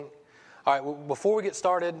All right, well, before we get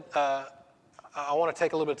started, I want to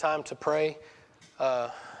take a little bit of time to pray.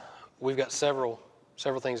 We've got several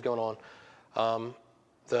things going on.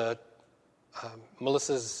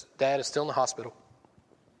 Melissa's dad is still in the hospital,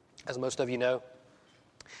 as most of you know.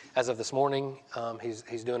 As of this morning,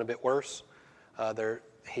 he's doing a bit worse.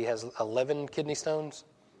 He has 11 kidney stones.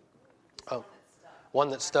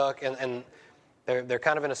 One that's stuck, and they're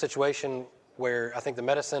kind of in a situation where I think the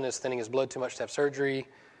medicine is thinning his blood too much to have surgery,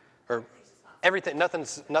 or everything.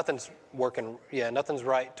 Nothing's working. Yeah, nothing's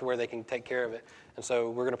right to where they can take care of it. And so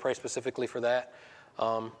we're going to pray specifically for that.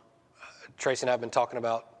 Tracy and I have been talking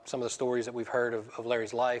about some of the stories that we've heard of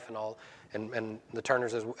Larry's life and all, and the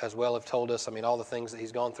Turners as well have told us. I mean, all the things that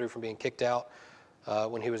he's gone through from being kicked out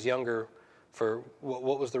when he was younger. For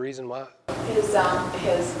what was the reason why?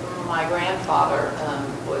 My grandfather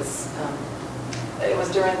it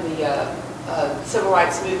was during the civil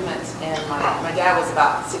rights movement, and my dad was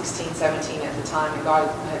about 16, 17 at the time, and God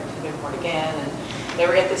had been born again, and they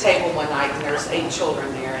were at the table one night, and there was 8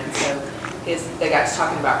 children there, and so they got to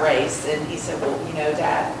talking about race, and he said, well,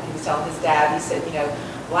 Dad, he was telling his dad, he said,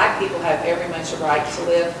 black people have every much a right to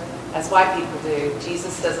live as white people do.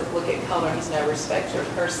 Jesus doesn't look at color, he's no respecter of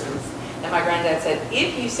persons. And my granddad said,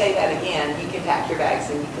 if you say that again, you can pack your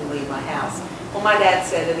bags and you can leave my house. Well, my dad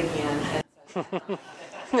said it again.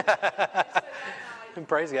 And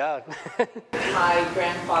praise God. My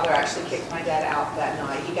grandfather actually kicked my dad out that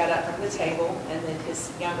night. He got up from the table, and then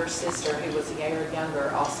his younger sister, who was a year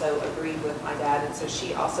younger, also agreed with my dad. And so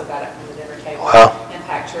she also got up from the dinner table and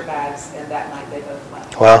packed her bags, and that night they both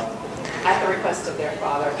left. Wow. At the request of their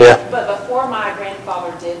father. Yeah. But before my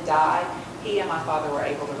grandfather did die, he and my father were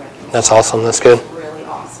able to reconcile. That's awesome. That's good. Really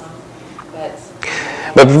awesome. But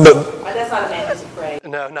that's not a man who's afraid.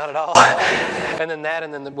 No, not at all. And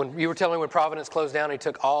then when you were telling me when Providence closed down, he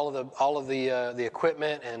took all of the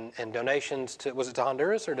equipment and donations to, was it to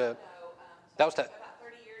Honduras or to? That was to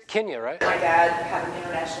Kenya, right? My dad had an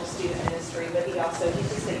international student ministry, but he's just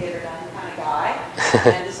a get-her-done kind of guy.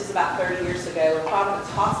 And this was about 30 years ago. Providence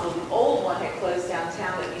Hospital, the old one, had closed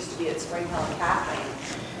downtown. It used to be at Spring Hill and Kathleen.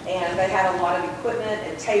 And they had a lot of equipment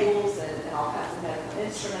and tables and all kinds of medical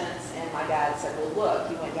instruments. And my dad said, well, look,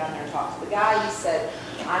 he went down there and talked to the guy. He said,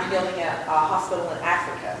 I'm building a hospital in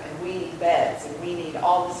Africa, and we need beds, and we need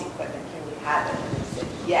all this equipment. Can we have it? And he said,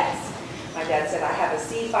 yes. My dad said, I have a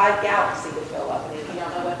C-5 Galaxy to fill up. And if you don't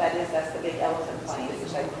know what that is, that's the big elephant plane.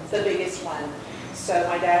 It's the biggest one. So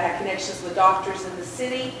my dad had connections with doctors in the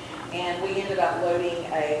city, and we ended up loading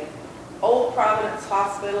a old Providence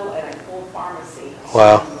Hospital and a full pharmacy.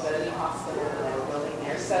 Wow. In the new hospital that they were building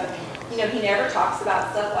there. So, he never talks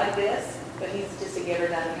about stuff like this, but he's just a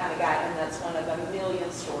get-her-done kind of guy, and that's one of a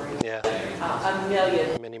million stories. Yeah. A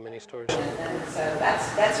million. Many stories. And so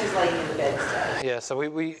that's who's laying in the bed today. Yeah, so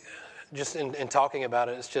we just in talking about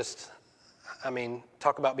it, it's just,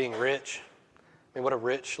 talk about being rich. What a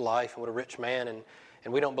rich life and what a rich man,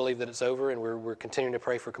 and we don't believe that it's over, and we're continuing to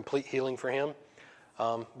pray for complete healing for him.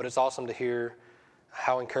 But it's awesome to hear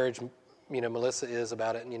how encouraged, Melissa is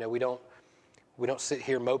about it. And, we don't sit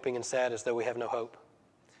here moping and sad as though we have no hope.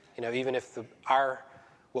 Even if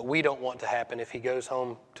what we don't want to happen, if he goes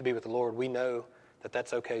home to be with the Lord, we know that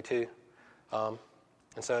that's okay too. And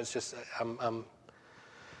so it's just, I'm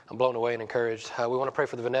blown away and encouraged. We want to pray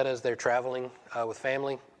for the Vanettas. They're traveling with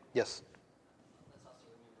family. Yes. Let's also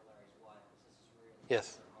remember Larry's wife, because this is really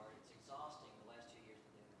Yes. hard. It's exhausting the last 2 years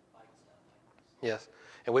that they've been fighting stuff like this. Yes.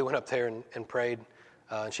 And we went up there and prayed.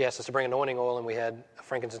 And she asked us to bring anointing oil, and we had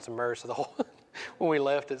frankincense and myrrh. So the whole, when we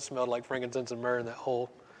left, it smelled like frankincense and myrrh in that whole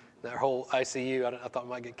ICU. I thought we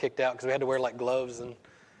might get kicked out because we had to wear like gloves and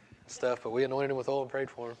stuff. But we anointed him with oil and prayed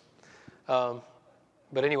for him.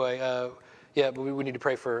 But anyway, but we need to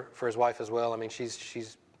pray for his wife as well.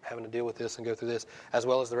 She's having to deal with this and go through this, as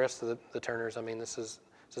well as the rest of the Turners. This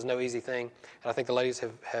is no easy thing. And I think the ladies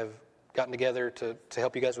have gotten together to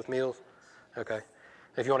help you guys with meals. Okay.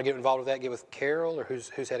 If you want to get involved with that, get with Carol, or who's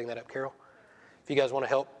heading that up, Carol? If you guys want to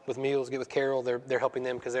help with meals, get with Carol. They're helping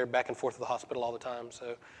them because they're back and forth to the hospital all the time.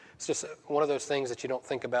 So it's just one of those things that you don't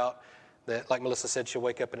think about. That, like Melissa said, she'll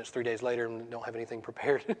wake up and it's 3 days later and don't have anything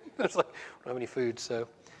prepared. It's like, we don't have any food. So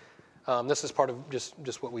this is part of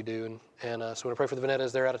just what we do. And so we're going to pray for the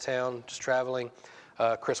Vanettas. They're out of town, just traveling.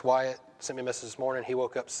 Chris Wyatt sent me a message this morning. He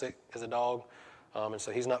woke up sick as a dog, and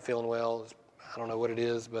so he's not feeling well. I don't know what it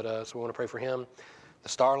is, but so we want to pray for him. The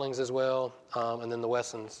Starlings as well, and then the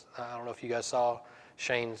Wessons. I don't know if you guys saw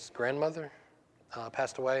Shane's grandmother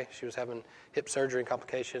passed away. She was having hip surgery and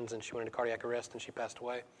complications, and she went into cardiac arrest, and she passed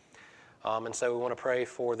away. And so we want to pray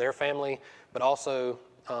for their family, but also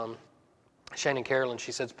Shane and Carolyn.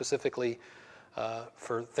 She said specifically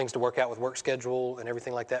for things to work out with work schedule and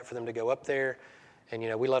everything like that for them to go up there. And,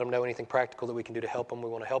 we let them know anything practical that we can do to help them. We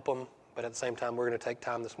want to help them. But at the same time, we're going to take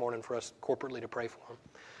time this morning for us corporately to pray for them.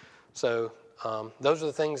 So those are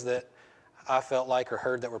the things that I felt like or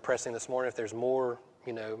heard that we're pressing this morning. If there's more,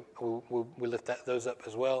 we lift those up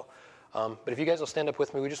as well. But if you guys will stand up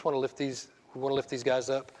with me, we just want to lift these. We want to lift these guys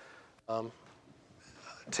up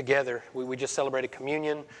together. We just celebrated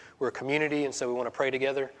communion. We're a community, and so we want to pray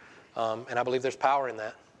together. And I believe there's power in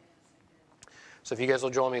that. So if you guys will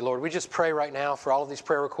join me, Lord, we just pray right now for all of these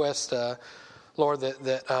prayer requests, Lord,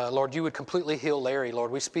 that Lord, you would completely heal Larry. Lord,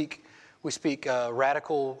 we speak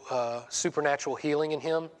radical supernatural healing in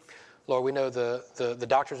him. Lord, we know the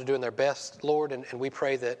doctors are doing their best, Lord, and we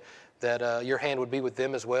pray that your hand would be with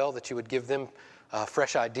them as well, that you would give them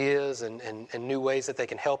fresh ideas and new ways that they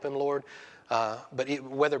can help him, Lord. But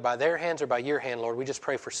whether by their hands or by your hand, Lord, we just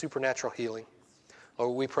pray for supernatural healing.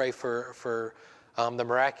 Lord, we pray for the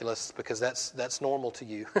miraculous, because that's normal to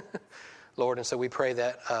you, Lord. And so we pray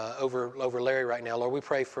that over Larry right now. Lord, we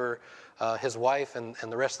pray for his wife and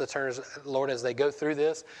the rest of the Turners, Lord, as they go through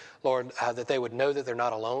this, Lord, that they would know that they're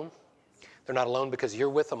not alone. They're not alone because you're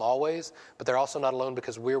with them always, but they're also not alone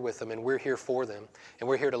because we're with them and we're here for them. And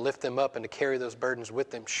we're here to lift them up and to carry those burdens with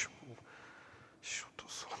them.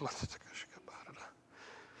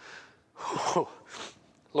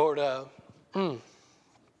 Lord,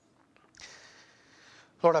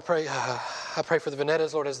 Lord, I pray for the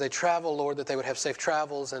Vanettas, Lord, as they travel, Lord, that they would have safe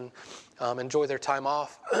travels and enjoy their time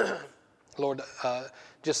off. Lord,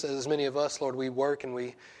 just as many of us, Lord, we work and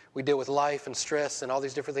we deal with life and stress and all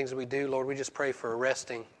these different things that we do. Lord, we just pray for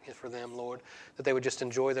resting for them, Lord, that they would just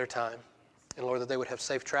enjoy their time. And, Lord, that they would have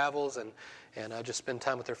safe travels and just spend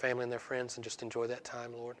time with their family and their friends and just enjoy that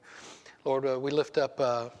time, Lord. Lord, we lift up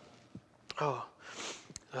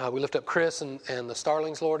Chris and the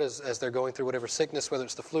Starlings, Lord, as they're going through whatever sickness, whether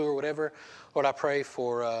it's the flu or whatever. Lord, I pray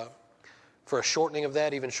for a shortening of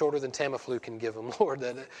that, even shorter than Tamiflu can give them, Lord,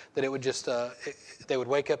 that it would just, they would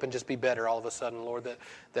wake up and just be better all of a sudden, Lord,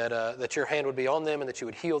 that your hand would be on them and that you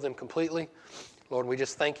would heal them completely. Lord, we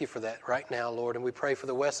just thank you for that right now, Lord. And we pray for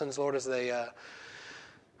the Wessons, Lord, as they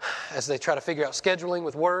try to figure out scheduling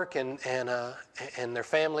with work and their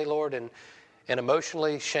family, Lord, and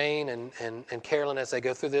emotionally, Shane and Carolyn, as they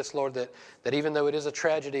go through this, Lord, that even though it is a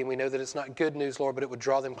tragedy and we know that it's not good news, Lord, but it would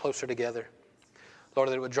draw them closer together. Lord,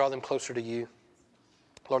 that it would draw them closer to you.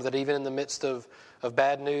 Lord, that even in the midst of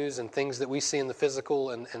bad news and things that we see in the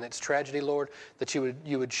physical and its tragedy, Lord, that you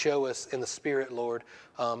would show us in the Spirit, Lord,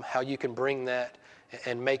 how you can bring that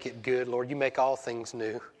and make it good. Lord, you make all things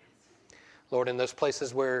new. Lord, in those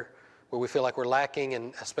places where we feel like we're lacking,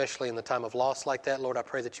 and especially in the time of loss like that, Lord, I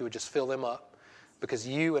pray that you would just fill them up, because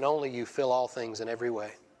you and only you fill all things in every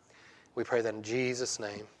way. We pray that in Jesus'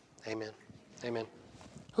 name. Amen. Amen.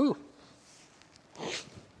 Whew.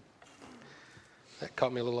 That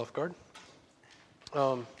caught me a little off guard.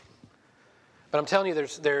 But I'm telling you,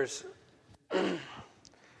 there is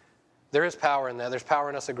power in that. There's power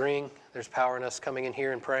in us agreeing. There's power in us coming in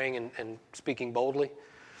here and praying and speaking boldly.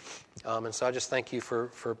 And so I just thank you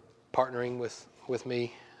for partnering with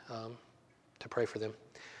me to pray for them.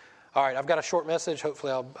 All right, I've got a short message.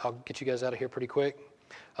 Hopefully I'll get you guys out of here pretty quick.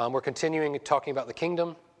 We're continuing talking about the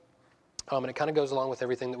kingdom. And it kind of goes along with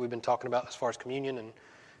everything that we've been talking about as far as communion and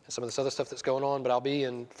some of this other stuff that's going on. But I'll be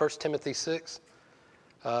in 1 Timothy 6.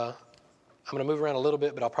 I'm going to move around a little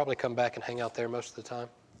bit, but I'll probably come back and hang out there most of the time.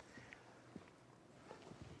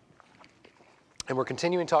 And we're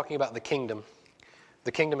continuing talking about the kingdom.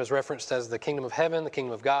 The kingdom is referenced as the kingdom of heaven, the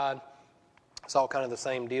kingdom of God. It's all kind of the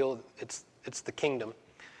same deal. It's the kingdom.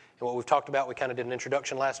 And what we've talked about, we kind of did an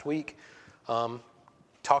introduction last week,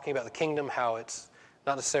 talking about the kingdom, how it's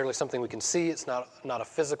not necessarily something we can see. It's not a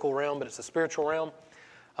physical realm, but it's a spiritual realm.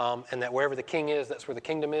 And that wherever the king is, that's where the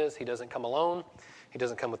kingdom is. He doesn't come alone. He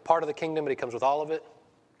doesn't come with part of the kingdom, but he comes with all of it.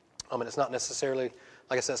 And it's not necessarily,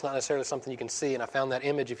 like I said, it's not necessarily something you can see. And I found that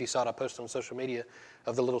image, if you saw it, I posted on social media,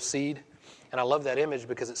 of the little seed. And I love that image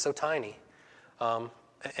because it's so tiny.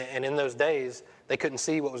 And in those days, they couldn't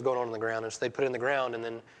see what was going on in the ground. And so they'd put it in the ground, and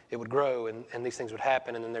then it would grow, and these things would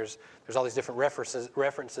happen. And then there's all these different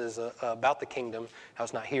references about the kingdom, how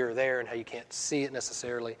it's not here or there, and how you can't see it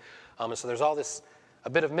necessarily. And so there's all this, a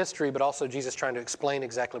bit of mystery, but also Jesus trying to explain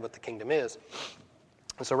exactly what the kingdom is.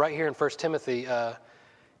 And so right here in 1 Timothy,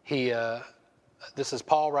 this is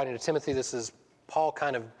Paul writing to Timothy. This is Paul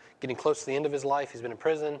kind of getting close to the end of his life. He's been in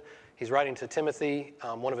prison. He's writing to Timothy,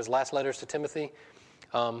 one of his last letters to Timothy.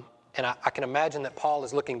 And I can imagine that Paul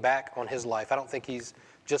is looking back on his life. I don't think he's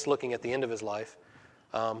just looking at the end of his life.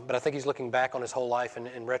 But I think he's looking back on his whole life and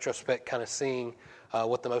in retrospect kind of seeing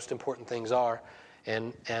what the most important things are.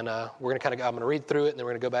 And we're going to I'm going to read through it, and then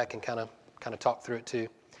we're going to go back and kind of talk through it too.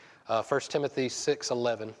 1 Timothy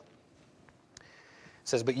 6:11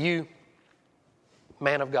 says, "But you,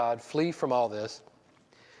 man of God, flee from all this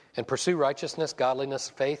and pursue righteousness, godliness,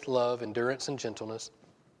 faith, love, endurance, and gentleness.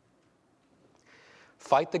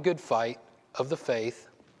 Fight the good fight of the faith.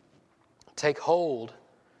 Take hold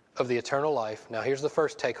of the eternal life." Now here's the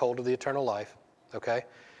first take hold of the eternal life, okay?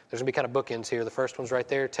 There's going to be kind of bookends here. The first one's right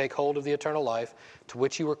there. Take hold of the eternal life to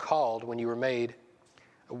which you were called when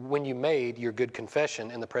you made your good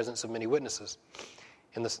confession in the presence of many witnesses.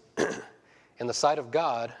 In the sight of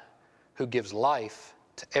God, who gives life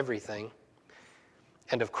to everything,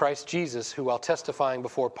 and of Christ Jesus, who while testifying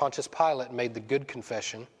before Pontius Pilate made the good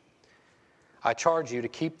confession, I charge you to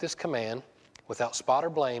keep this command without spot or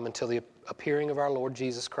blame until the appearing of our Lord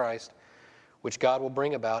Jesus Christ, which God will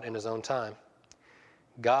bring about in his own time.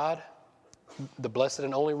 God, the blessed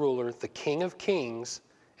and only ruler, the King of kings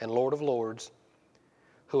and Lord of lords,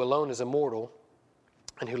 who alone is immortal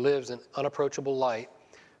and who lives in unapproachable light,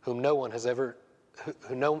 whom no one has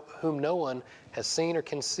seen or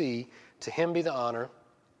can see, to him be the honor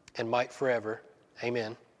and might forever.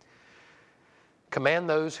 Amen. Command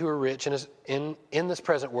those who are rich in this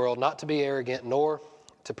present world not to be arrogant, nor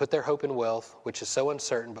to put their hope in wealth, which is so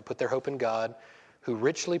uncertain, but put their hope in God, who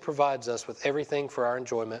richly provides us with everything for our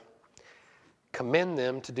enjoyment. Commend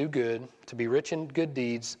them to do good, to be rich in good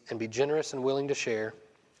deeds, and be generous and willing to share.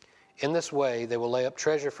 In this way, they will lay up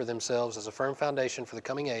treasure for themselves as a firm foundation for the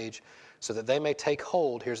coming age, so that they may take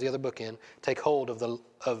hold, here's the other bookend, take hold of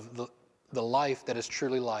the life that is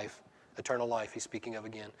truly life, eternal life he's speaking of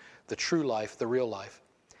again, the true life, the real life.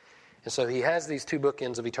 And so he has these two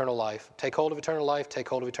bookends of eternal life. Take hold of eternal life, take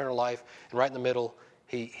hold of eternal life, and right in the middle,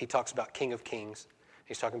 he talks about King of Kings.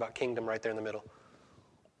 He's talking about kingdom right there in the middle.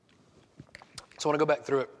 So I want to go back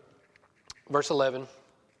through it. Verse 11.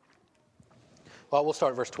 Well, we'll start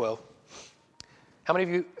at verse 12. How many of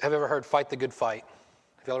you have ever heard fight the good fight?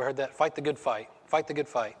 Have you ever heard that? Fight the good fight. Fight the good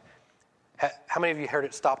fight. How many of you heard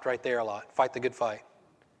it stopped right there a lot? Fight the good fight.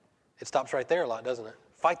 It stops right there a lot, doesn't it?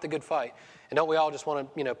 Fight the good fight. And don't we all just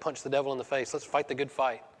want to, punch the devil in the face? Let's fight the good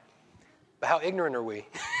fight. But how ignorant are we?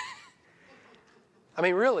 I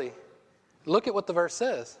mean, really, look at what the verse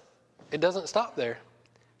says. It doesn't stop there.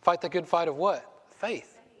 Fight the good fight of what?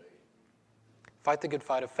 Faith. Fight the good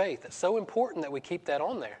fight of faith. It's so important that we keep that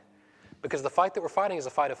on there. Because the fight that we're fighting is a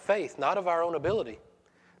fight of faith, not of our own ability,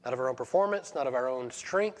 not of our own performance, not of our own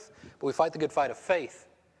strength, but we fight the good fight of faith.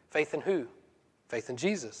 Faith in who? Faith in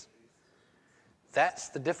Jesus. That's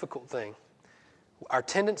the difficult thing. Our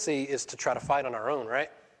tendency is to try to fight on our own, right?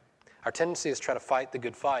 Our tendency is to try to fight the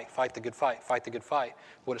good fight, fight the good fight, fight the good fight.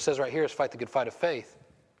 What it says right here is fight the good fight of faith.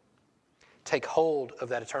 Take hold of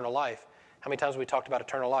that eternal life. How many times have we talked about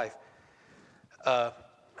eternal life? I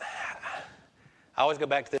always go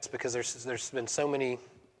back to this because there's been so many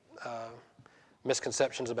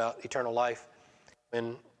misconceptions about eternal life.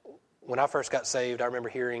 When I first got saved, I remember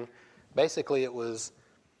hearing, basically it was,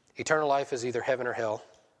 eternal life is either heaven or hell,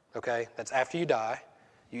 okay? That's after you die,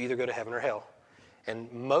 you either go to heaven or hell.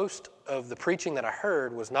 And most of the preaching that I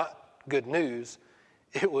heard was not good news.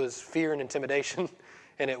 It was fear and intimidation,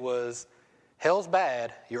 and it was, hell's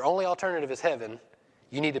bad, your only alternative is heaven,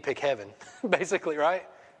 you need to pick heaven, basically, right?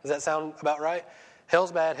 Does that sound about right?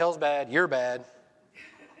 Hell's bad, you're bad,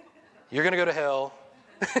 you're going to go to hell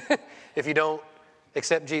if you don't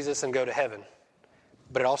accept Jesus and go to heaven.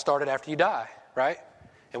 But it all started after you die, right?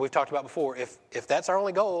 And we've talked about before, if that's our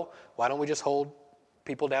only goal, why don't we just hold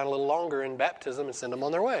people down a little longer in baptism and send them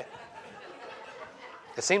on their way?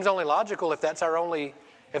 It seems only logical if that's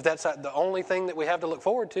the only thing that we have to look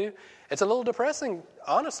forward to. It's a little depressing,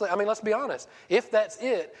 honestly. I mean, let's be honest. If that's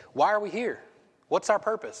it, why are we here? What's our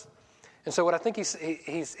purpose? And so what I think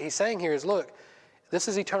he's saying here is, look, this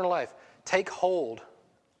is eternal life. Take hold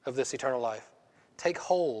of this eternal life. Take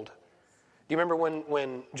hold. Do you remember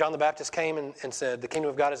when John the Baptist came and said, the kingdom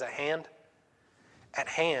of God is at hand? At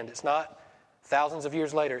hand. It's not thousands of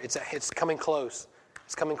years later. It's coming close.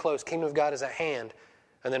 It's coming close. Kingdom of God is at hand.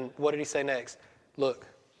 And then what did he say next? Look,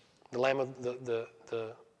 the Lamb of the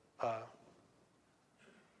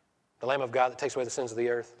Lamb of God that takes away the sins of the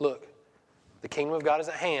earth. Look, the kingdom of God is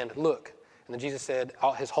at hand. Look. And then Jesus said,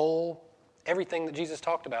 everything that Jesus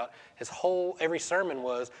talked about, every sermon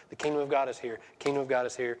was, the kingdom of God is here. Kingdom of God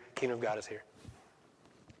is here. Kingdom of God is here.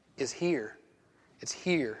 Is here. It's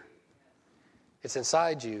here. It's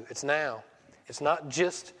inside you. It's now. It's not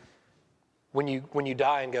just when you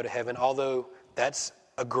die and go to heaven, although that's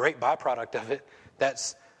a great byproduct of it.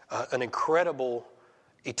 That's an incredible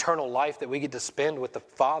eternal life that we get to spend with the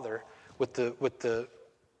Father, with a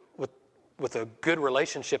good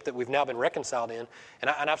relationship that we've now been reconciled in. And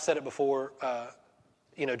I've said it before,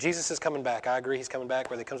 Jesus is coming back. I agree he's coming back.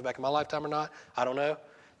 Whether he comes back in my lifetime or not, I don't know.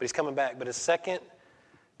 But he's coming back. But his second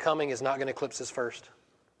coming is not going to eclipse his first.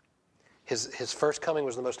 His first coming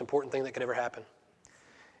was the most important thing that could ever happen.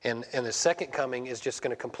 And his second coming is just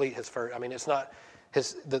going to complete his first. I mean, it's not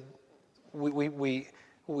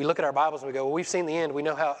we look at our Bibles and we go, well, we've seen the end. We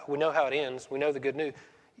know how it ends. We know the good news.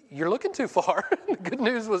 You're looking too far. The good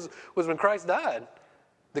news was when Christ died.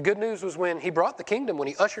 The good news was when he brought the kingdom, when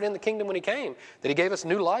he ushered in the kingdom when he came, that he gave us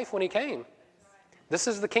new life when he came. This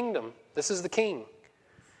is the kingdom. This is the king.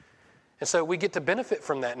 And so we get to benefit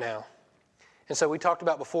from that now. And so we talked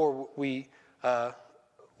about before,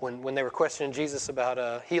 when they were questioning Jesus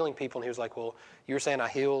about healing people, and he was like, well, you were saying I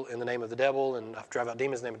heal in the name of the devil and I drive out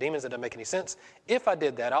demons in the name of demons. That doesn't make any sense. If I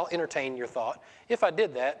did that, I'll entertain your thought. If I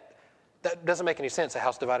did that, that doesn't make any sense. A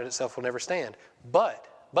house divided itself will never stand. But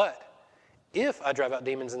if I drive out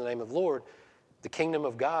demons in the name of the Lord, the kingdom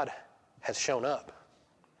of God has shown up.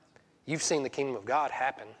 You've seen the kingdom of God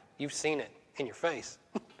happen. You've seen it in your face.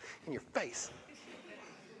 In your face.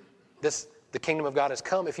 The kingdom of God has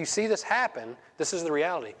come. If you see this happen, this is the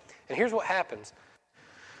reality. And here's what happens.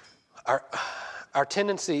 Our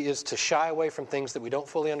tendency is to shy away from things that we don't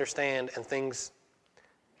fully understand and things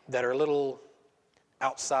that are a little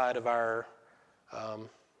outside of our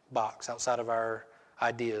box, outside of our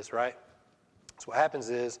ideas, right? So what happens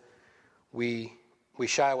is we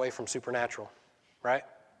shy away from supernatural, right?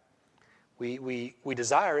 We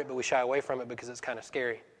desire it, but we shy away from it because it's kind of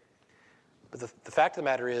scary. But the fact of the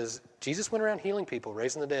matter is, Jesus went around healing people,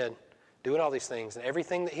 raising the dead, doing all these things, and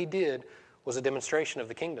everything that he did was a demonstration of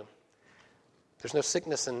the kingdom. There's no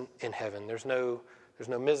sickness in heaven. There's no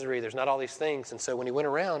misery. There's not all these things. And so when he went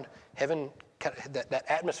around, heaven, that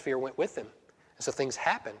atmosphere went with him. And so things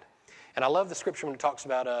happened. And I love the scripture when it talks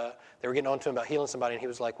about, they were getting on to him about healing somebody, and he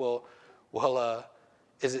was like, would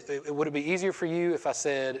it be easier for you if I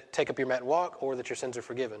said, take up your mat and walk, or that your sins are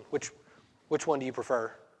forgiven? Which one do you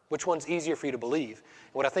prefer? Which one's easier for you to believe?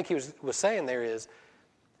 And what I think he was saying there is,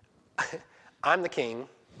 I'm the king.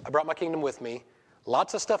 I brought my kingdom with me.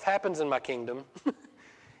 Lots of stuff happens in my kingdom.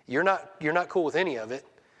 You're not cool with any of it.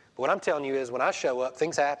 But what I'm telling you is when I show up,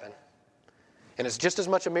 things happen. And it's just as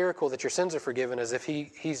much a miracle that your sins are forgiven as if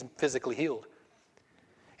he's physically healed.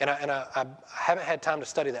 And I haven't had time to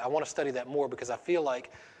study that. I want to study that more because I feel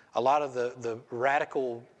like a lot of the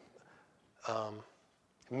radical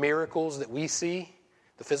miracles that we see,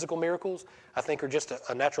 the physical miracles, I think are just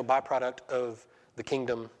a natural byproduct of the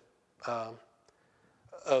kingdom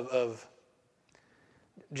of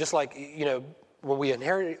just like, when we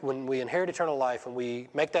inherit eternal life, when we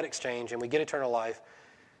make that exchange and we get eternal life,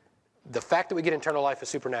 the fact that we get eternal life is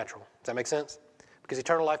supernatural. Does that make sense? Because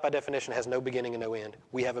eternal life, by definition, has no beginning and no end.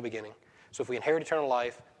 We have a beginning. So if we inherit eternal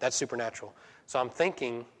life, that's supernatural. So I'm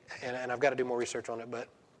thinking, and I've got to do more research on it, but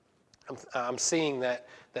I'm seeing that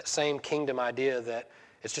same kingdom idea that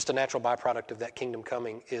it's just a natural byproduct of that kingdom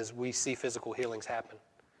coming is we see physical healings happen.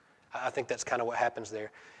 I think that's kind of what happens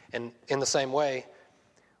there. And in the same way,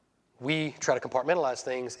 we try to compartmentalize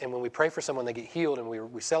things, and when we pray for someone, they get healed, and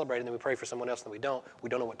we celebrate, and then we pray for someone else, and we don't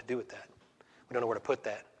know what to do with that. We don't know where to put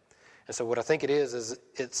that. And so what I think it is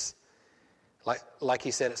it's, like he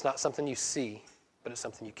said, it's not something you see, but it's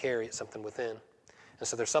something you carry. It's something within. And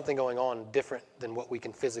so there's something going on different than what we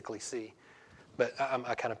can physically see. But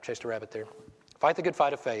I kind of chased a rabbit there. Fight the good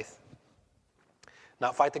fight of faith.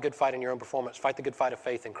 Not fight the good fight in your own performance. Fight the good fight of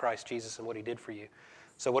faith in Christ Jesus and what he did for you.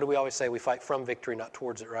 So what do we always say? We fight from victory, not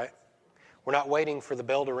towards it, right? We're not waiting for the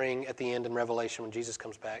bell to ring at the end in Revelation when Jesus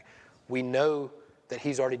comes back. We know that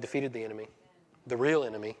he's already defeated the enemy, the real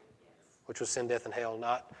enemy, which was sin, death, and hell,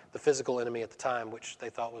 not the physical enemy at the time, which they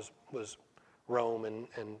thought was Rome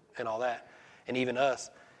and all that, and even us.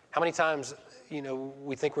 How many times,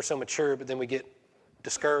 we think we're so mature, but then we get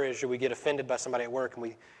discouraged or we get offended by somebody at work,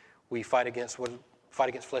 and we fight against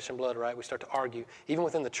flesh and blood, right? We start to argue. Even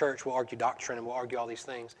within the church, we'll argue doctrine and we'll argue all these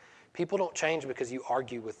things. People don't change because you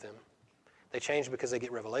argue with them. They change because they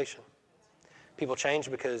get revelation. People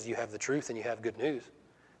change because you have the truth and you have good news.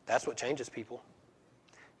 That's what changes people.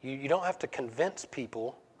 You don't have to convince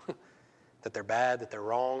people that they're bad, that they're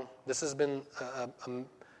wrong. This has been,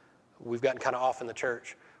 we've gotten kind of off in the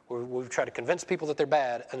church. We've tried to convince people that they're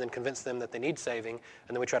bad and then convince them that they need saving,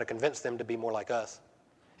 and then we try to convince them to be more like us.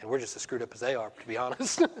 And we're just as screwed up as they are, to be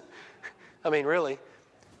honest. I mean, really,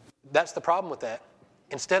 that's the problem with that.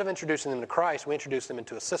 Instead of introducing them to Christ, we introduce them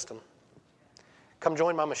into a system. Come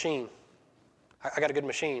join my machine. I got a good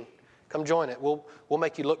machine. Come join it. We'll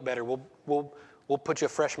make you look better. We'll We'll put you a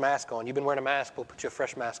fresh mask on. You've been wearing a mask, we'll put you a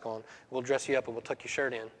fresh mask on. We'll dress you up and we'll tuck your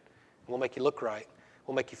shirt in. We'll make you look right.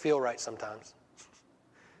 We'll make you feel right sometimes.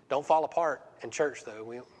 Don't fall apart in church,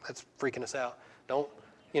 though. That's freaking us out.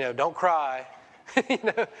 Don't cry.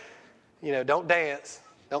 Don't dance.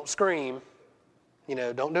 Don't scream.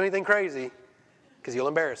 Don't do anything crazy because you'll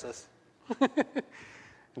embarrass us.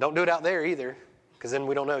 Don't do it out there either because then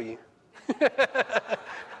we don't know you.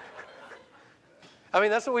 I mean,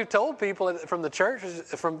 that's what we've told people from the church,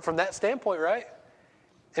 from that standpoint, right?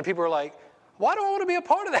 And people are like, why do I want to be a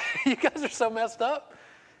part of that? You guys are so messed up.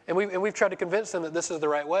 And we've tried to convince them that this is the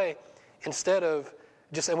right way instead of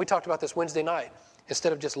just, and we talked about this Wednesday night,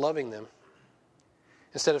 instead of just loving them,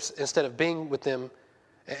 instead of being with them,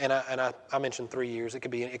 and I mentioned 3 years. It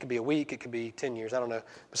could be a week, it could be 10 years, I don't know.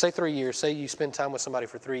 But say 3 years. Say you spend time with somebody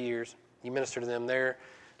for 3 years. You minister to them. They're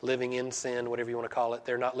living in sin, whatever you want to call it.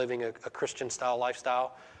 They're not living a Christian-style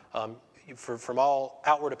lifestyle. From all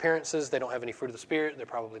outward appearances, they don't have any fruit of the Spirit. They're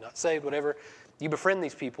probably not saved, whatever. You befriend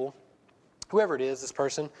these people, whoever it is, this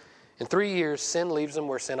person. In 3 years, sin leaves them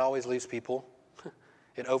where sin always leaves people.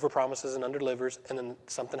 It overpromises and underdelivers, and then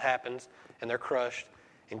something happens, and they're crushed.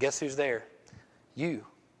 And guess who's there? You.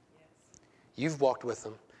 You've walked with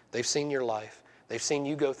them. They've seen your life. They've seen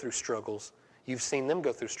you go through struggles. You've seen them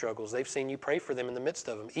go through struggles. They've seen you pray for them in the midst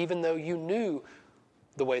of them, even though you knew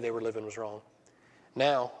the way they were living was wrong.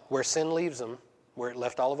 Now, where sin leaves them, where it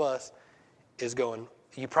left all of us, is going,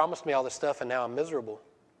 you promised me all this stuff, and now I'm miserable.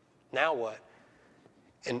 Now what?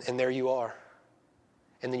 And there you are.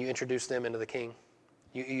 And then you introduce them into the King.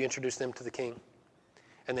 You introduce them to the King.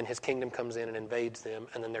 And then his kingdom comes in and invades them,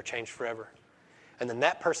 and then they're changed forever. And then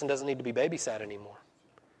that person doesn't need to be babysat anymore.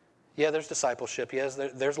 Yeah, there's discipleship. Yes,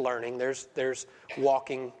 there's learning. There's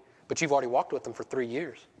walking. But you've already walked with them for 3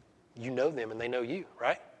 years. You know them, and they know you,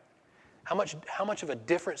 right? How much of a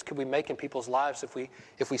difference could we make in people's lives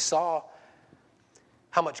if we saw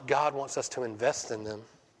how much God wants us to invest in them?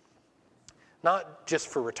 Not just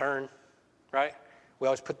for return, right? We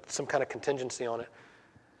always put some kind of contingency on it.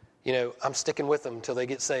 I'm sticking with them until they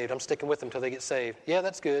get saved. I'm sticking with them until they get saved. Yeah,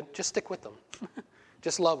 that's good. Just stick with them.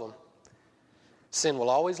 Just love them. Sin will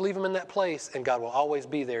always leave them in that place, and God will always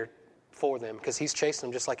be there for them because he's chasing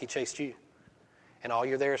them just like he chased you. And all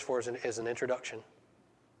you're there for is an introduction.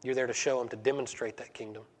 You're there to show them, to demonstrate that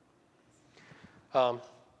kingdom. I've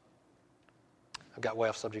got way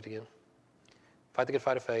off subject again. Fight the good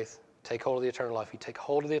fight of faith. Take hold of the eternal life. You take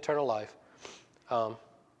hold of the eternal life.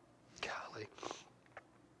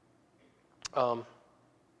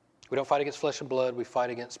 We don't fight against flesh and blood. We fight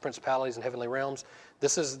against principalities and heavenly realms.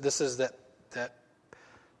 This is that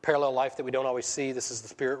parallel life that we don't always see. This is the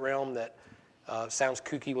spirit realm that sounds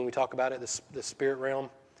kooky when we talk about it, the spirit realm.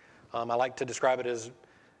 I like to describe it as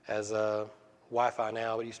Wi-Fi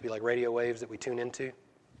now. It used to be like radio waves that we tune into.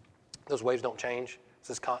 Those waves don't change. It's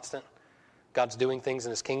just constant. God's doing things in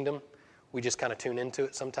his kingdom. We just kind of tune into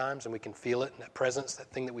it sometimes, and we can feel it, and that presence, that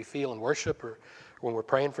thing that we feel in worship, or when we're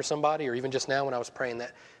praying for somebody, or even just now when I was praying,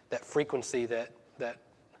 that frequency, that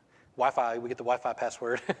Wi-Fi, we get the Wi-Fi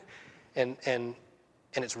password, and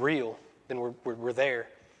it's real, then we're there.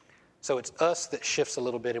 So it's us that shifts a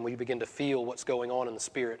little bit, and we begin to feel what's going on in the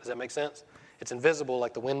spirit. Does that make sense? It's invisible,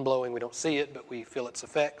 like the wind blowing. We don't see it, but we feel its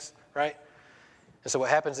effects, right? And so what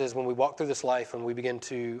happens is when we walk through this life and we begin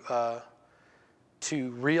to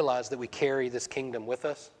realize that we carry this kingdom with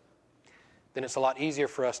us, then it's a lot easier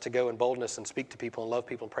for us to go in boldness and speak to people and love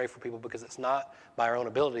people and pray for people, because it's not by our own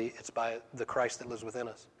ability, it's by the Christ that lives within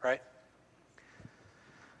us, right?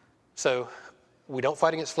 So we don't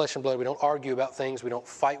fight against flesh and blood. We don't argue about things. We don't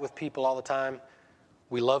fight with people all the time.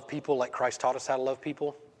 We love people like Christ taught us how to love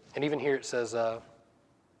people. And even here it says, I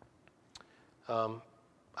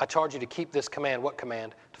charge you to keep this command. What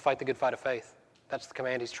command? To fight the good fight of faith. That's the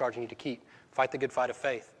command he's charging you to keep. Fight the good fight of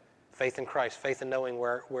faith. Faith in Christ. Faith in knowing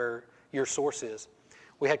where your source is.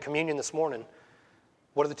 We had communion this morning.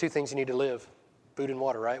 What are the two things you need to live? Food and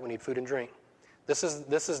water, right? We need food and drink. This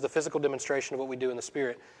is the physical demonstration of what we do in the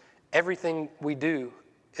Spirit. Everything we do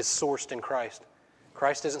is sourced in Christ.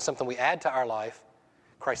 Christ isn't something we add to our life.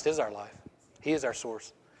 Christ is our life. He is our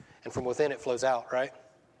source. And from within it flows out, right?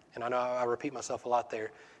 And I know I repeat myself a lot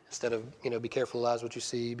there. Instead of, be careful of eyes what you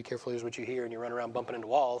see, be careful of what you hear, and you run around bumping into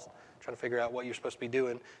walls, trying to figure out what you're supposed to be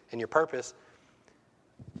doing and your purpose.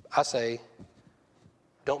 I say,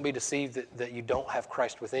 don't be deceived that you don't have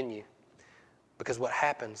Christ within you. Because what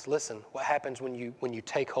happens when you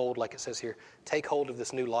take hold, like it says here, take hold of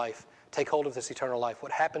this new life, take hold of this eternal life.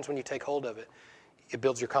 What happens when you take hold of it? It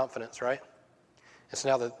builds your confidence, right? And so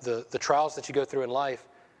now the trials that you go through in life,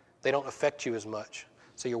 they don't affect you as much.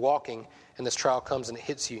 So you're walking, and this trial comes and it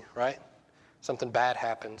hits you, right? something bad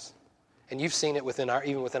happens. And you've seen it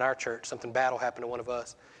even within our church. Something bad will happen to one of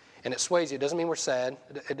us. And it sways you. It doesn't mean we're sad.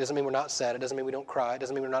 It doesn't mean we're not sad. It doesn't mean we don't cry. It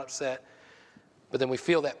doesn't mean we're not upset. But then we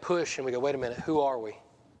feel that push and we go, wait a minute, who are we?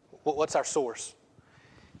 What's our source?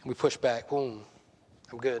 And we push back. Boom.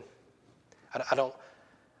 I'm good. I don't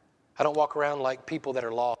walk around like people that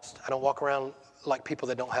are lost. I don't walk around like people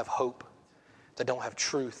that don't have hope, that don't have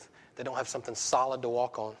truth, that don't have something solid to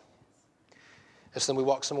walk on. And so then we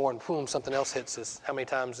walk some more and boom, something else hits us. How many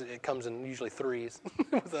times it comes in usually threes.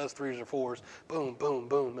 With us, threes or fours. Boom, boom,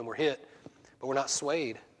 boom, and we're hit. But we're not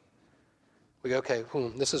swayed. We go, okay,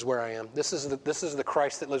 this is where I am. This is the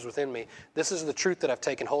Christ that lives within me. This is the truth that I've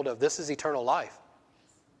taken hold of. This is eternal life.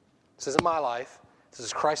 This isn't my life. This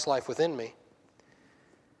is Christ's life within me.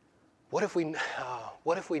 What if we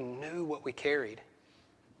knew what we carried?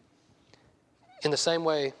 In the same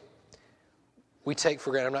way, we take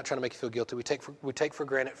for granted, I'm not trying to make you feel guilty, we take for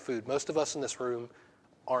granted food. Most of us in this room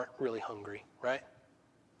aren't really hungry, right?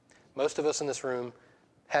 Most of us in this room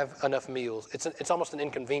have enough meals. It's almost an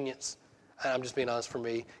inconvenience. I'm just being honest for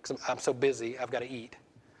me, because I'm so busy, I've got to eat.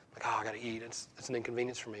 I got to eat. It's an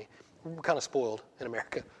inconvenience for me. We're kind of spoiled in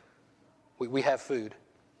America. We have food.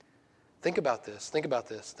 Think about this. Think about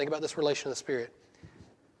this relation of the Spirit.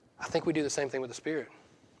 I think we do the same thing with the Spirit.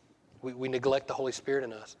 We neglect the Holy Spirit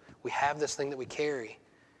in us. We have this thing that we carry,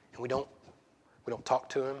 and we don't talk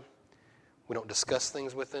to Him. We don't discuss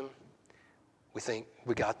things with Him. We think,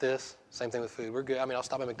 we got this. Same thing with food. We're good. I'll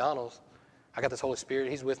stop at McDonald's. I got this Holy Spirit.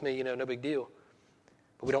 He's with me, no big deal.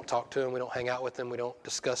 But we don't talk to Him. We don't hang out with Him. We don't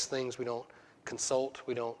discuss things. We don't consult.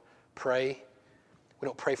 We don't pray. We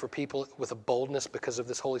don't pray for people with a boldness because of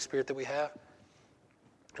this Holy Spirit that we have.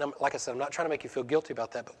 And like I said, I'm not trying to make you feel guilty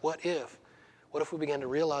about that, but what if we began to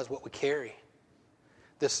realize what we carry?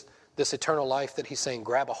 This eternal life that He's saying,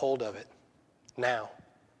 grab a hold of it now.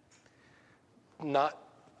 Not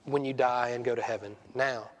when you die and go to heaven,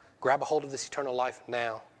 now. Grab a hold of this eternal life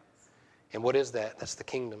now. And what is that? That's the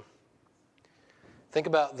kingdom. Think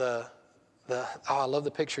about I love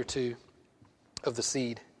the picture too of the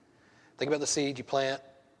seed. Think about the seed you plant.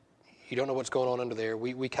 You don't know what's going on under there.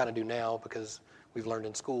 We kind of do now because we've learned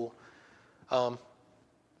in school. But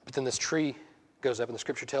then this tree goes up, and the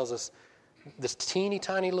Scripture tells us this teeny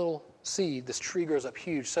tiny little seed, this tree grows up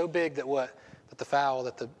huge, so big that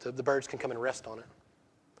the birds can come and rest on it.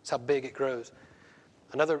 That's how big it grows.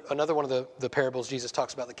 Another one of the parables Jesus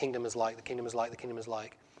talks about the kingdom is like. The kingdom is like. The kingdom is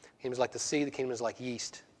like. The kingdom is like the seed. The kingdom is like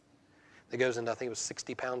yeast. That goes into, I think it was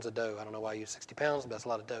 60 pounds of dough. I don't know why I use 60 pounds, but that's a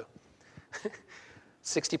lot of dough.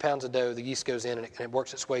 60 pounds of dough, the yeast goes in and it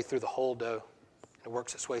works its way through the whole dough. It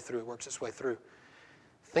works its way through.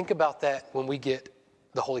 Think about that when we get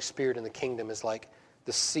the Holy Spirit in the kingdom is like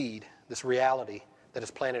the seed, this reality that is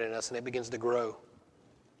planted in us, and it begins to grow.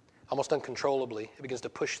 Almost uncontrollably, it begins to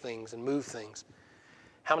push things and move things.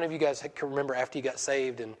 How many of you guys can remember after you got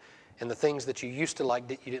saved and the things that you used to like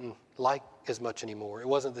that you didn't like as much anymore? It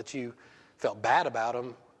wasn't that you felt bad about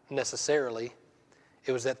them necessarily.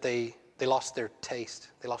 It was that they lost their taste.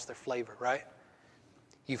 They lost their flavor, right?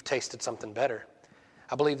 You've tasted something better.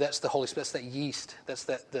 I believe that's the Holy Spirit. That's that yeast. That's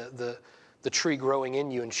the tree growing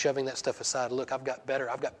in you and shoving that stuff aside. Look, I've got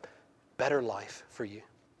better life for you.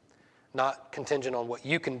 Not contingent on what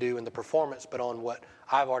you can do in the performance, but on what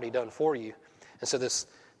I've already done for you. And so this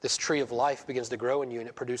tree of life begins to grow in you, and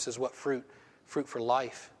it produces what fruit? Fruit for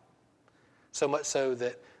life. So much so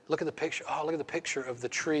that, look at the picture. Oh, look at the picture of the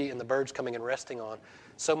tree and the birds coming and resting on.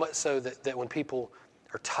 So much so that when people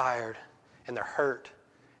are tired and they're hurt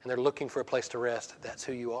and they're looking for a place to rest, that's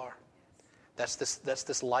who you are. That's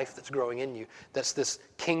this life that's growing in you. That's this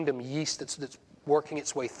kingdom yeast that's working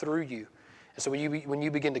its way through you. And so when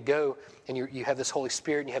you begin to go and you have this Holy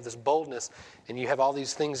Spirit and you have this boldness and you have all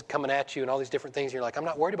these things coming at you and all these different things, and you're like, I'm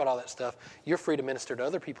not worried about all that stuff. You're free to minister to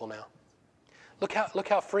other people now. Look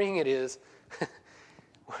how freeing it is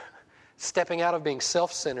stepping out of being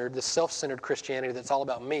self-centered, this self-centered Christianity that's all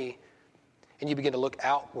about me, and you begin to look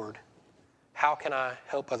outward. How can I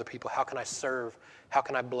help other people? How can I serve? How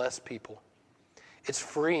can I bless people? It's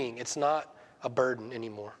freeing. It's not a burden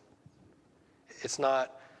anymore. It's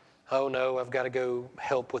not, oh no, I've got to go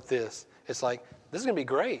help with this. It's like, this is going to be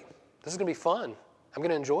great. This is going to be fun. I'm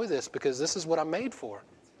going to enjoy this because this is what I'm made for.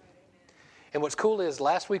 And what's cool is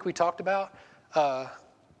last week we talked about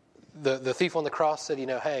the thief on the cross said,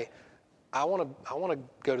 hey, I want to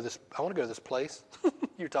go to this place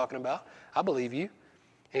you're talking about. I believe you.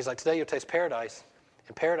 And he's like, today you'll taste paradise.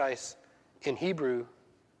 And paradise in Hebrew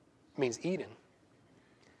means Eden.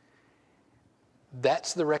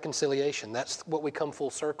 That's the reconciliation. That's what we come full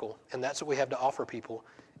circle. And that's what we have to offer people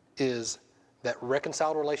is that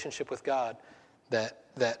reconciled relationship with God,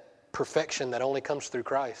 that perfection that only comes through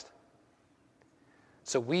Christ.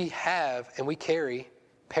 So we have and we carry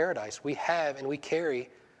paradise. We have and we carry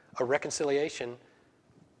a reconciliation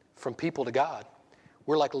from people to God.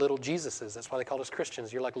 We're like little Jesuses. That's why they call us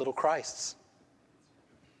Christians. You're like little Christs.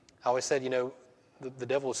 I always said, the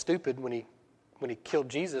devil was stupid when he killed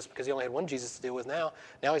Jesus because he only had one Jesus to deal with now.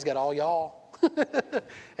 Now he's got all y'all.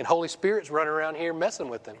 And Holy Spirit's running around here messing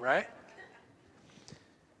with them, right?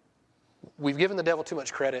 We've given the devil too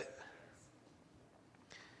much credit.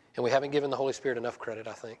 And we haven't given the Holy Spirit enough credit,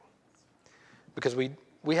 I think. Because we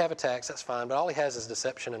have attacks, that's fine, but all he has is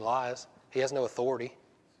deception and lies. He has no authority,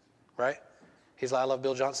 right? He's like, I love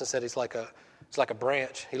Bill Johnson said it's like a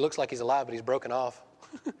branch. He looks like he's alive, but he's broken off.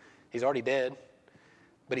 He's already dead,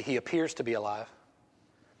 but he appears to be alive.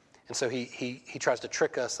 And so he tries to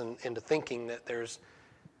trick us into thinking that there's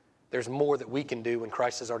more that we can do when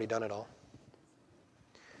Christ has already done it all.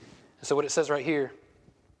 And so what it says right here,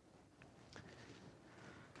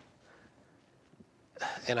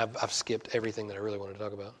 and I've skipped everything that I really wanted to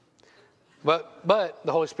talk about. But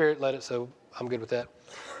the Holy Spirit led it, so I'm good with that.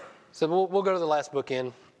 So we'll go to the last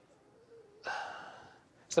bookend.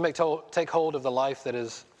 So take hold of the life that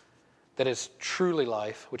is truly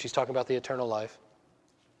life, which he's talking about the eternal life.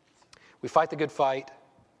 We fight the good fight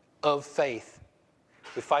of faith.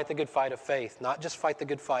 We fight the good fight of faith. Not just fight the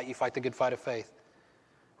good fight, you fight the good fight of faith.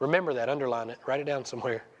 Remember that, underline it, write it down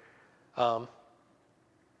somewhere. So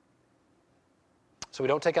we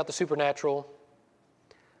don't take out the supernatural.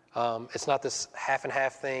 It's not this half and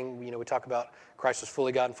half thing. We talk about Christ was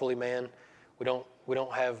fully God and fully man. We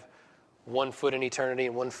don't have 1 foot in eternity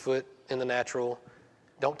and 1 foot in the natural.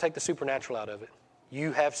 Don't take the supernatural out of it.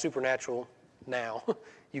 You have supernatural now.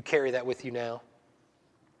 You carry that with you now.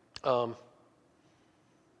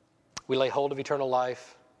 We lay hold of eternal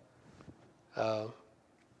life.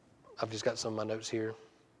 I've just got some of my notes here.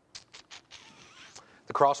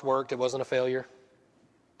 The cross worked. It wasn't a failure.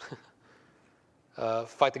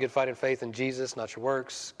 Fight the good fight in faith in Jesus, not your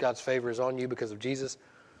works. God's favor is on you because of Jesus.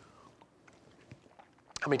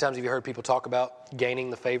 How many times have you heard people talk about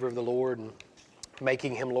gaining the favor of the Lord and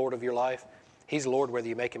making him Lord of your life? He's Lord whether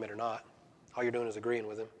you make him it or not. All you're doing is agreeing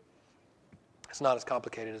with him. It's not as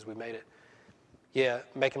complicated as we made it. Yeah,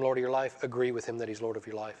 make him Lord of your life. Agree with him that he's Lord of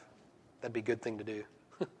your life. That'd be a good thing to do.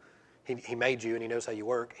 He made you and he knows how you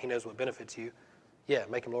work. He knows what benefits you. Yeah,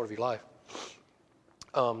 make him Lord of your life.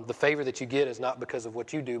 The favor that you get is not because of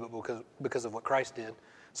what you do, but because of what Christ did.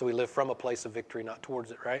 So we live from a place of victory, not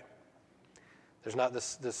towards it, right? There's not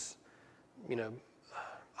this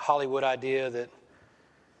Hollywood idea that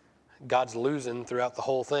God's losing throughout the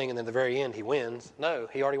whole thing and then at the very end he wins. No,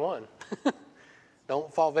 he already won.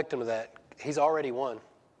 Don't fall victim to that. He's already won.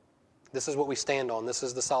 This is what we stand on. This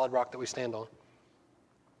is the solid rock that we stand on.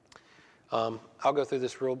 I'll go through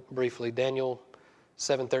this real briefly. Daniel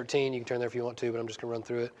 7:13, you can turn there if you want to, but I'm just going to run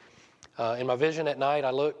through it. In my vision at night,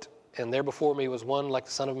 I looked, and there before me was one like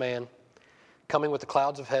the Son of Man, coming with the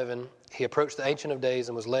clouds of heaven. He approached the Ancient of Days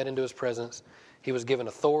and was led into his presence. He was given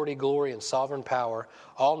authority, glory, and sovereign power.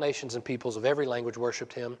 All nations and peoples of every language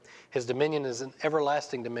worshipped him. His dominion is an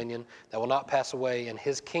everlasting dominion that will not pass away, and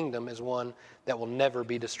his kingdom is one that will never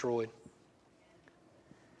be destroyed.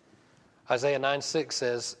 Isaiah 9:6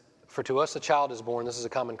 says, "For to us a child is born." This is a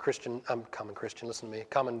common Christian, listen to me,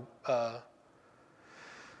 common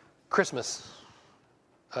Christmas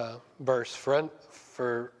verse.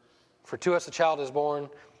 For to us a child is born,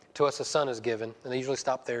 to us a son is given. And they usually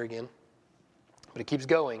stop there again. But it keeps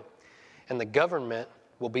going. And the government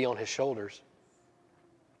will be on his shoulders.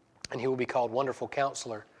 And he will be called Wonderful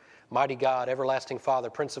Counselor, Mighty God, Everlasting Father,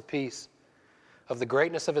 Prince of Peace. Of the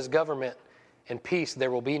greatness of his government and peace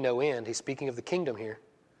there will be no end. He's speaking of the kingdom here.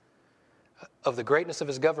 Of the greatness of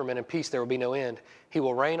his government and peace there will be no end. He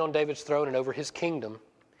will reign on David's throne and over his kingdom,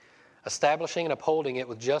 establishing and upholding it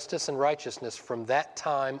with justice and righteousness from that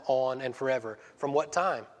time on and forever. From what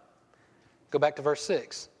time? Go back to verse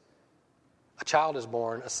 6. A child is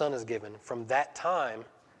born, a son is given. From that time,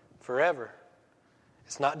 forever.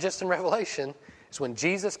 It's not just in Revelation. It's when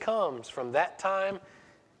Jesus comes. From that time,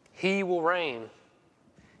 he will reign.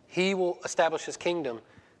 He will establish his kingdom.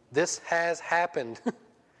 This has happened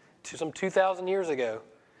some 2,000 years ago.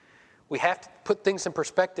 We have to put things in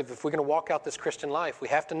perspective if we're going to walk out this Christian life. We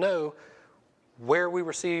have to know where we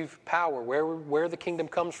receive power, where the kingdom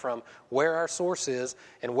comes from, where our source is,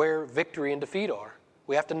 and where victory and defeat are.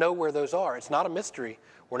 We have to know where those are. It's not a mystery.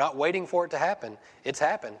 We're not waiting for it to happen. It's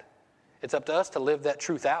happened. It's up to us to live that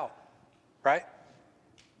truth out, right?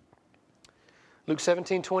 Luke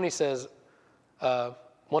 17:20 says,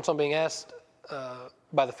 once on being asked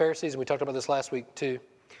by the Pharisees, and we talked about this last week too.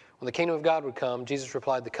 When the kingdom of God would come, Jesus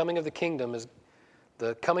replied, the coming of the kingdom is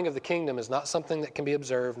not something that can be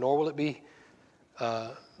observed, nor will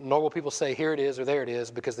people say, here it is or there it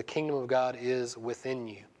is, because the kingdom of God is within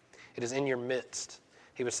you. It is in your midst.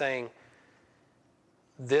 He was saying,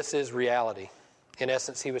 this is reality. In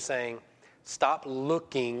essence, he was saying, stop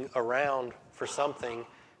looking around for something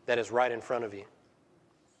that is right in front of you.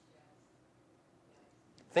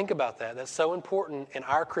 Think about that. That's so important in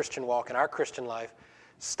our Christian walk, in our Christian life.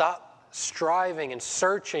 Stop striving and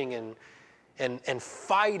searching and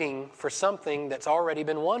fighting for something that's already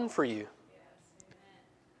been won for you.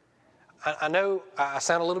 I know I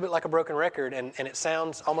sound a little bit like a broken record, and it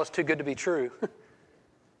sounds almost too good to be true. But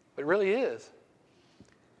it really is.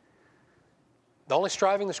 The only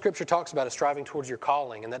striving the Scripture talks about is striving towards your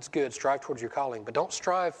calling, and that's good. Strive towards your calling. But don't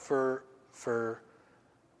strive for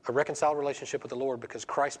a reconciled relationship with the Lord because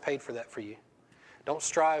Christ paid for that for you. Don't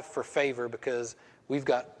strive for favor because we've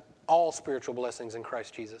got all spiritual blessings in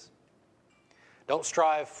Christ Jesus. Don't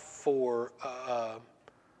strive for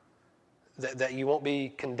that you won't be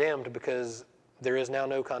condemned because there is now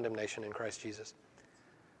no condemnation in Christ Jesus.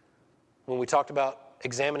 When we talked about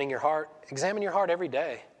examining your heart, examine your heart every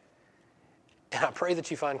day. And I pray that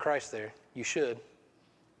you find Christ there. You should.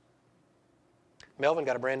 Melvin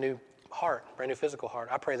got a brand new heart, brand new physical heart.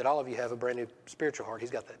 I pray that all of you have a brand new spiritual heart. He's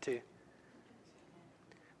got that too.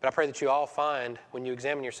 But I pray that you all find, when you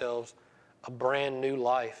examine yourselves, a brand new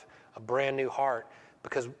life, a brand new heart.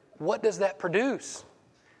 Because what does that produce?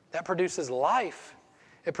 That produces life.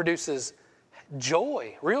 It produces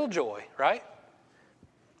joy, real joy, right?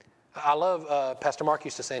 I love, Pastor Mark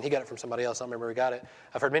used to say, and he got it from somebody else, I don't remember who got it.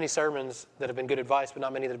 I've heard many sermons that have been good advice, but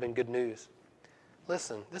not many that have been good news.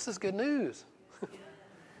 Listen, this is good news.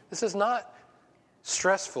 This is not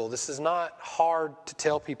stressful. This is not hard to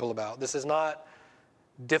tell people about. This is not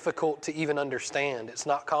difficult to even understand. It's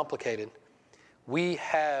not complicated. We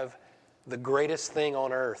have the greatest thing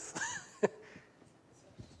on earth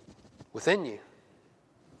within you.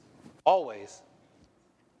 Always.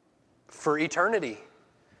 For eternity.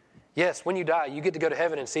 Yes, when you die, you get to go to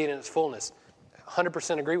heaven and see it in its fullness.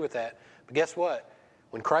 100% agree with that. But guess what?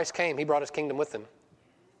 When Christ came, he brought his kingdom with him.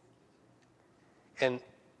 And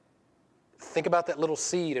think about that little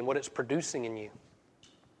seed and what it's producing in you.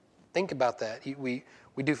 Think about that. We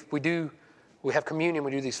have communion.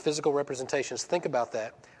 We do these physical representations. Think about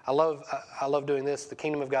that. I love doing this. The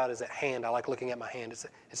kingdom of God is at hand. I like looking at my hand.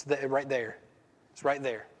 It's right there. It's right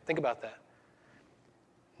there. Think about that.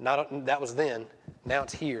 That was then. Now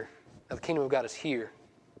it's here. Now the kingdom of God is here.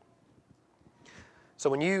 So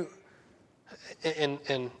when you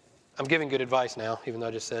and I'm giving good advice now, even though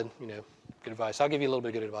I just said good advice. I'll give you a little bit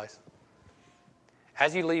of good advice.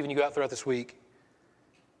 As you leave and you go out throughout this week,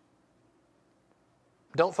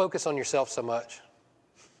 don't focus on yourself so much.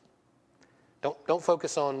 Don't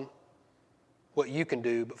focus on what you can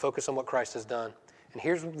do, but focus on what Christ has done. And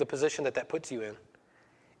here's the position that puts you in.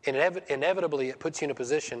 Inevitably, it puts you in a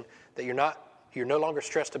position that you're no longer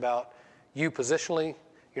stressed about you positionally.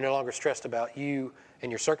 You're no longer stressed about you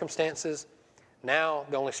and your circumstances. Now,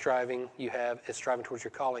 the only striving you have is striving towards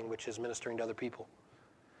your calling, which is ministering to other people.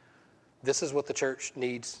 This is what the church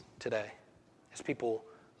needs today, is people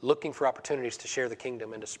looking for opportunities to share the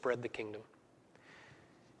kingdom and to spread the kingdom.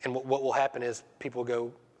 And what will happen is people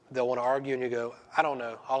they'll want to argue, and you go, I don't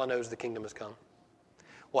know. All I know is the kingdom has come.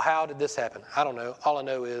 Well, how did this happen? I don't know. All I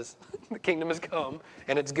know is the kingdom has come,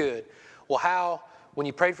 and it's good. Well, how, when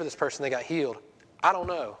you prayed for this person, they got healed? I don't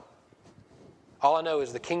know. All I know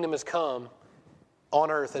is the kingdom has come on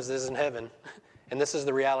earth as it is in heaven, and this is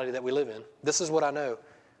the reality that we live in. This is what I know.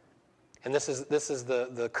 And this is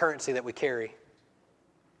the currency that we carry.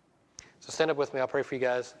 So stand up with me. I'll pray for you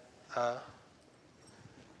guys. And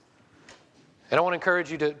I want to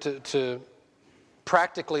encourage you to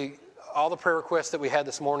practically, all the prayer requests that we had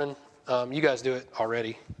this morning, you guys do it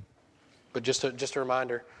already. But just a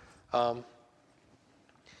reminder,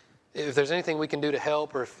 if there's anything we can do to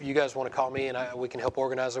help, or if you guys want to call me and we can help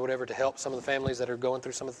organize or whatever to help some of the families that are going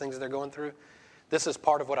through some of the things that they're going through, this is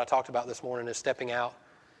part of what I talked about this morning, is stepping out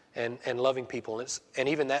and loving people. And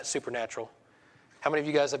even that's supernatural. How many of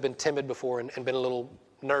you guys have been timid before and been a little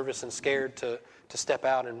nervous and scared to step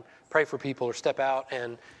out and pray for people, or step out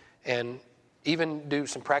and even do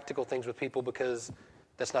some practical things with people because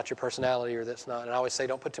that's not your personality, or that's not. And I always say,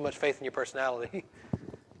 don't put too much faith in your personality.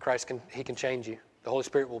 Christ can change you. The Holy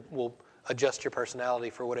Spirit will adjust your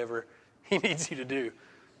personality for whatever he needs you to do.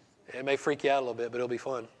 It may freak you out a little bit, but it'll be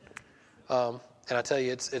fun. And I tell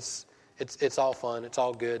you, it's all fun. It's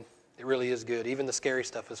all good. It really is good. Even the scary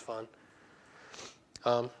stuff is fun.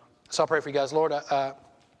 I So I'll pray for you guys. Lord, I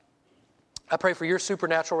pray for your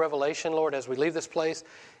supernatural revelation, Lord, as we leave this place.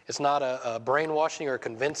 It's not a brainwashing or a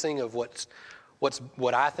convincing of what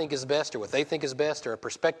I think is best or what they think is best or a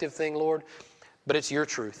perspective thing, Lord, but it's your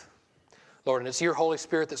truth, Lord, and it's your Holy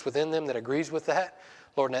Spirit that's within them that agrees with that.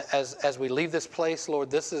 Lord, and as we leave this place, Lord,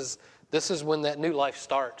 this is when that new life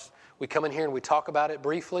starts. We come in here and we talk about it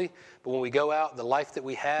briefly, but when we go out, the life that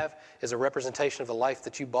we have is a representation of the life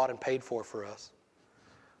that you bought and paid for us.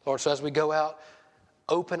 Lord, so as we go out,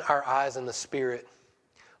 open our eyes in the Spirit,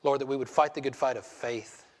 Lord, that we would fight the good fight of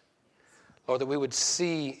faith. Lord, that we would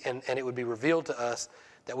see and it would be revealed to us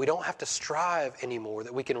that we don't have to strive anymore,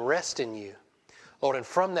 that we can rest in you. Lord, and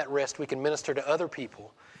from that rest we can minister to other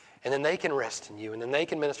people, and then they can rest in you, and then they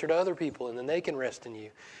can minister to other people, and then they can rest in you.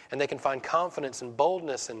 And they can find confidence and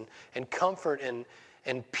boldness and comfort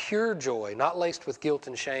and pure joy, not laced with guilt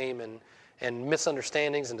and shame and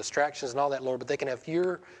misunderstandings and distractions and all that, Lord, but they can have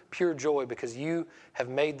your pure joy because you have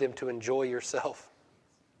made them to enjoy yourself.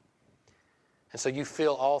 And so you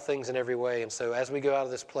fill all things in every way. And so as we go out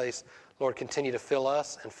of this place, Lord, continue to fill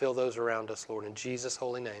us and fill those around us, Lord, in Jesus'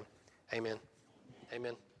 holy name. Amen.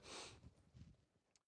 Amen.